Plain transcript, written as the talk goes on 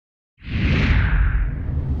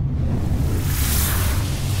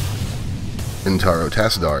Intaro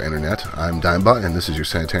Tassadar Internet, I'm Dimebot, and this is your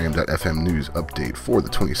Sanitarium.FM news update for the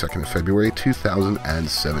 22nd of February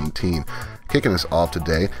 2017. Kicking us off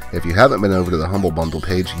today, if you haven't been over to the Humble Bundle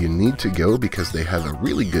page, you need to go because they have a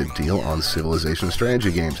really good deal on Civilization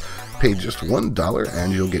strategy games. Pay just $1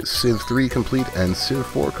 and you'll get Civ 3 Complete and Civ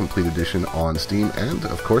 4 Complete Edition on Steam, and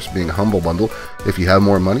of course, being a Humble Bundle, if you have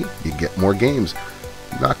more money, you get more games.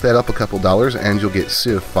 Knock that up a couple dollars and you'll get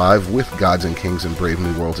Civ 5 with Gods and Kings and Brave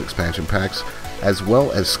New Worlds expansion packs, as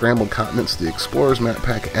well as Scrambled Continents, the Explorers map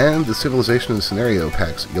pack, and the Civilization and Scenario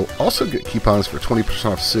packs. You'll also get coupons for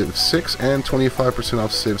 20% off Civ 6 and 25%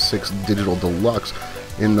 off Civ 6 Digital Deluxe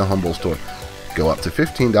in the Humble store. Go up to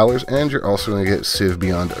 $15 and you're also going to get Civ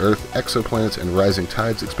Beyond Earth, Exoplanets, and Rising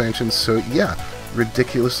Tides expansions, so yeah,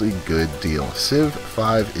 ridiculously good deal. Civ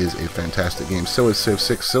 5 is a fantastic game, so is Civ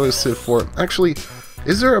 6, so is Civ 4. Actually,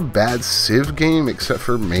 is there a bad Civ game except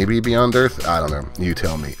for maybe Beyond Earth? I don't know, you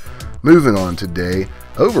tell me. Moving on today,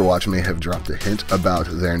 Overwatch may have dropped a hint about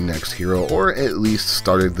their next hero, or at least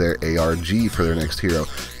started their ARG for their next hero.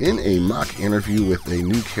 In a mock interview with a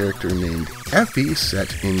new character named Effie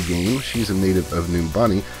set in-game, she's a native of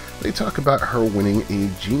Numbani, they talk about her winning a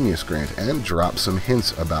Genius Grant and drop some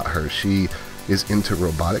hints about her. She is into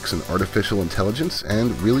robotics and artificial intelligence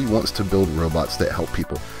and really wants to build robots that help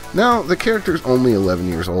people. Now, the character's only 11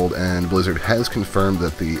 years old, and Blizzard has confirmed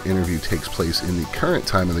that the interview takes place in the current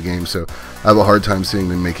time of the game, so I have a hard time seeing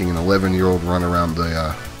them making an 11-year-old run around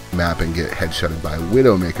the map and get headshotted by a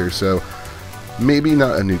Widowmaker, so maybe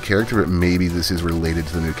not a new character, but maybe this is related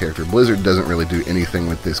to the new character. Blizzard doesn't really do anything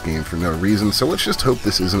with this game for no reason, so let's just hope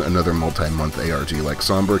this isn't another multi-month ARG like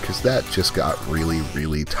Sombra, because that just got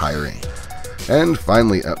really tiring. And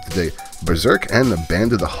finally, up to date, Berserk and the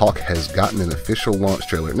Band of the Hawk has gotten an official launch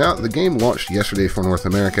trailer. Now, the game launched yesterday for North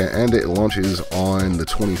America, and it launches on the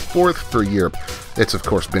 24th for Europe. It's, of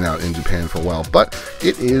course, been out in Japan for a while, but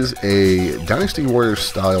it is a Dynasty Warriors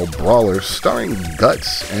style brawler starring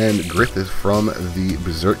Guts and Griffith from the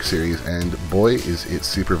Berserk series, and boy, is it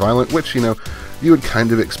super violent, which, you know, you would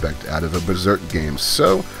kind of expect out of a Berserk game.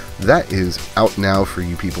 So that is out now for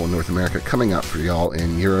you people in North America, coming out for y'all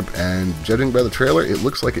in Europe, and judging by the trailer, it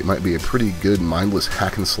looks like it might be a pretty good mindless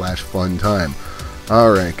hack and slash fun time.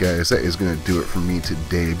 Alright guys, that is going to do it for me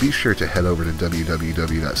today. Be sure to head over to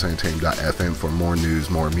www.sanitarium.fm for more news,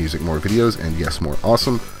 more music, more videos, and yes, more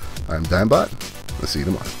awesome. I'm Dimebot. I'll see you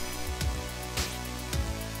tomorrow.